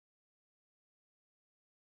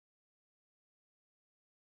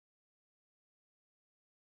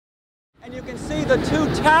And you can see the two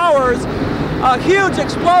towers, a huge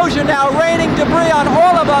explosion now raining debris on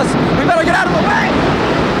all of us. We better get out of the way!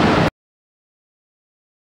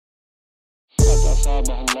 قد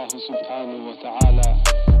أصابه الله سبحانه وتعالى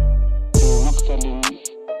في مقتل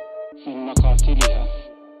من مقاتلها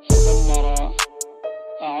فدمر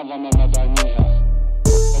أعظم مبانيها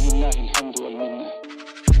ولله الحمد والمنة.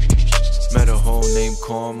 Met a hoe named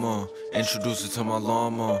Karma, introduced her to my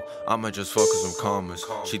llama. I'ma just fuck her some commas.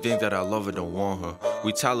 She think that I love her, don't want her.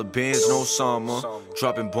 We Talibans, no summer.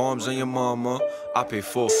 Dropping bombs on your mama. I pay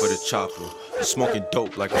full for the chopper. Smoking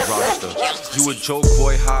dope like a roster. You a joke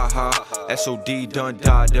boy, ha ha. S.O.D done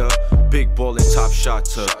dada. Big ballin' top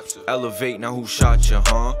shotter. Elevate, now who shot you,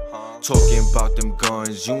 huh? Talking about them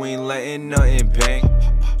guns, you ain't letting nothing bang.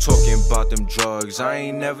 Talking about them drugs, I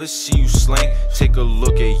ain't never see you slang. Take a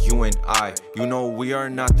look at you and I, you know we are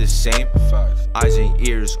not the same. Eyes and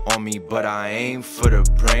ears on me, but I aim for the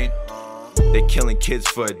brain. They killing kids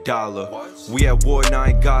for $1. We at war now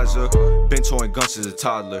in Gaza, been towing guns as a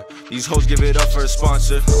toddler. These hoes give it up for a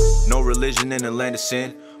sponsor. No religion in the land of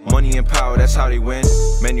sin. Money and power, that's how they win.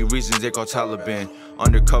 Many reasons they call Taliban.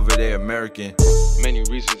 Undercover they American. Many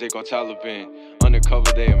reasons they call Taliban.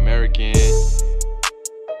 Undercover they American.